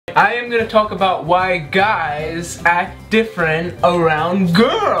I am gonna talk about why guys act different around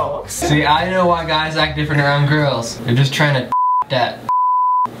girls. See, I know why guys act different around girls. They're just trying to that.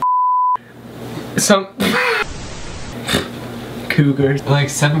 Some cougars. Like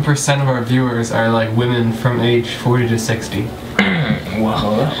 7% of our viewers are like women from age 40 to 60.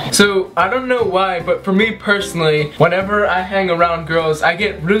 Wow. So, I don't know why, but for me personally, whenever I hang around girls, I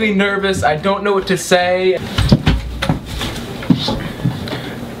get really nervous, I don't know what to say.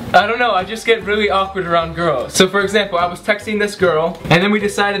 I don't know, I just get really awkward around girls. So for example, I was texting this girl, and then we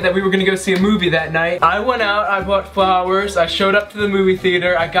decided that we were gonna go see a movie that night. I went out, I bought flowers, I showed up to the movie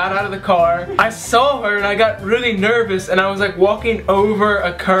theater, I got out of the car, I saw her and I got really nervous and I was like walking over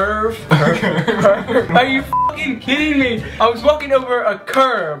a curve. Are you fucking kidding me? I was walking over a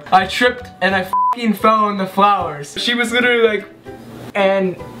curb. I tripped and I fucking fell on the flowers. She was literally like,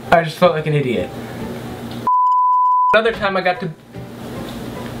 and I just felt like an idiot. Another time I got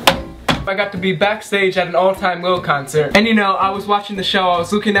to be backstage at an all-time low concert. And you know, I was watching the show, I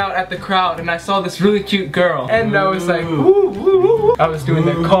was looking out at the crowd and I saw this really cute girl. And I was like, ooh, ooh, ooh. I was doing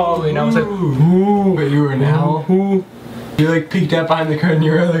the call and I was like, ooh. But you were an owl? Ooh. You like peeked out behind the curtain and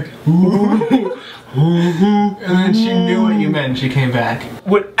you were like, ooh. And then she knew what you meant, she came back.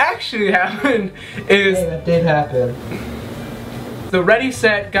 What actually happened is... Hey, that did happen. The Ready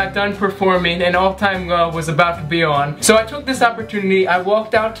Set got done performing and All Time Low was about to be on. So I took this opportunity, I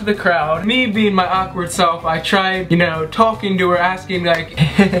walked out to the crowd. Me being my awkward self, I tried, you know, talking to her, asking like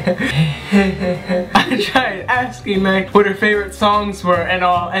I tried asking like what her favorite songs were and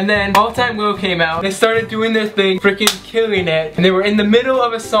all. And then All Time Low came out. They started doing their thing, freaking killing it. And they were in the middle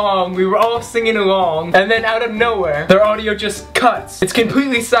of a song, we were all singing along. And then out of nowhere, their audio just cuts. It's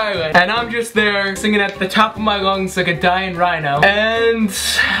completely silent. And I'm just there singing at the top of my lungs like a dying rhino. And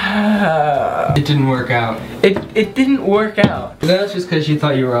it didn't work out. It didn't work out. That's just because she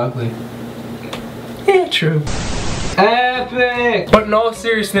thought you were ugly. Yeah, true. Epic! But in all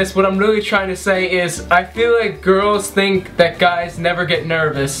seriousness, what I'm really trying to say is I feel like girls think that guys never get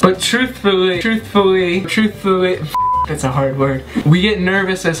nervous. But truthfully, that's a hard word. We get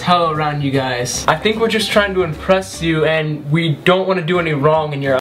nervous as hell around you guys. I think we're just trying to impress you and we don't want to do any wrong in your